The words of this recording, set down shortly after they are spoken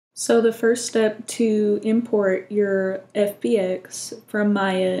So the first step to import your FBX from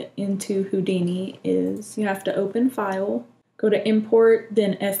Maya into Houdini is you have to open File, go to Import,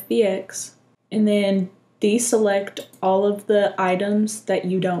 then FBX, and then deselect all of the items that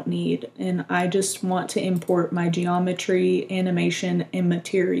you don't need. And I just want to import my geometry, animation, and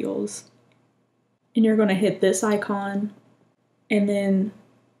materials. And you're going to hit this icon and then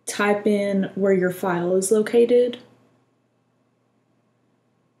type in where your file is located.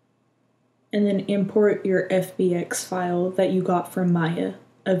 And then import your FBX file that you got from Maya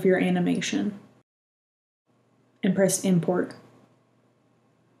of your animation. And press import.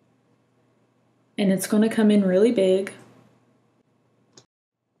 And it's going to come in really big.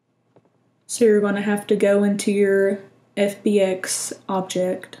 So you're going to have to go into your FBX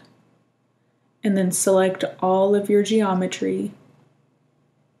object and then select all of your geometry.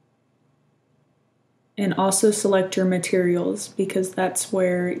 And also select your materials because that's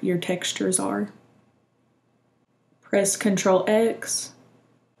where your textures are. Press Ctrl X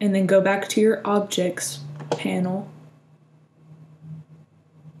and then go back to your Objects panel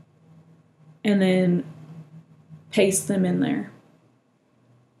and then paste them in there.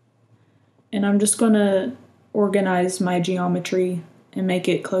 And I'm just going to organize my geometry and make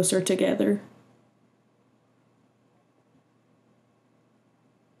it closer together.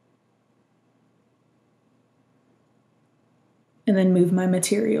 And then move my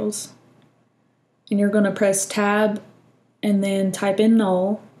materials. And you're going to press Tab and then type in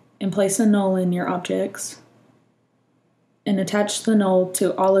null and place a null in your objects and attach the null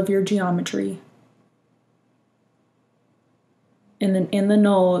to all of your geometry. And then in the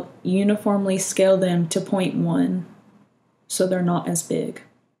null, uniformly scale them to 0.1 so they're not as big.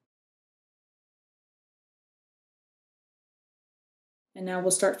 And now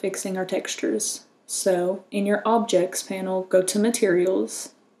we'll start fixing our textures. So in your Objects panel, go to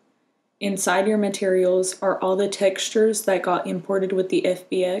Materials. Inside your materials are all the textures that got imported with the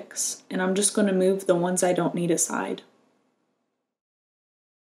FBX, and I'm just going to move the ones I don't need aside.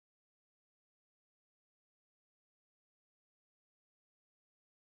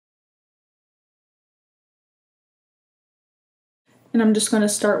 And I'm just going to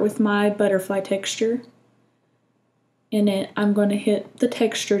start with my butterfly texture. In it, I'm going to hit the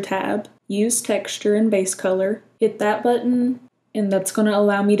Texture tab, use Texture and Base Color, hit that button, and that's going to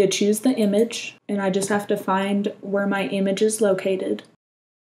allow me to choose the image, and I just have to find where my image is located.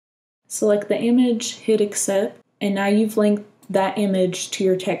 Select the image, hit Accept, and now you've linked that image to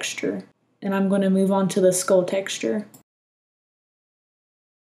your texture. And I'm going to move on to the skull texture.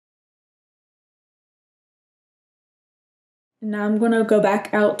 And now I'm going to go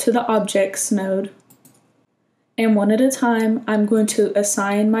back out to the Objects node. And one at a time, I'm going to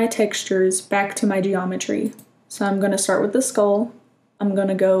assign my textures back to my geometry. So I'm going to start with the skull. I'm going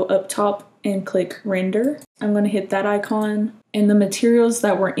to go up top and click Render. I'm going to hit that icon. And the materials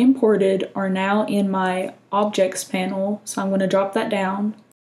that were imported are now in my Objects panel. So I'm going to drop that down.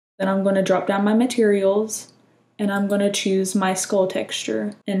 Then I'm going to drop down my materials. And I'm going to choose my skull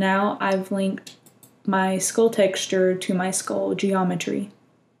texture. And now I've linked my skull texture to my skull geometry.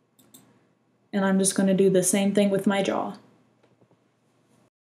 And I'm just going to do the same thing with my jaw.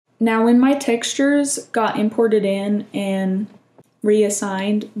 Now when my textures got imported in and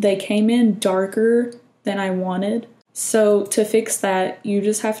reassigned, they came in darker than I wanted. So to fix that, you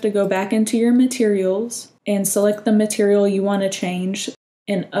just have to go back into your materials and select the material you want to change.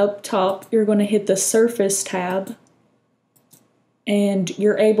 And up top, you're going to hit the Surface tab. And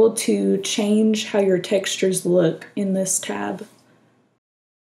you're able to change how your textures look in this tab.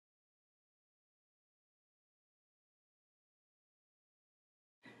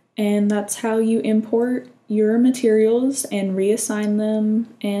 And that's how you import your materials and reassign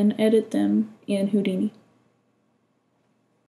them and edit them in Houdini.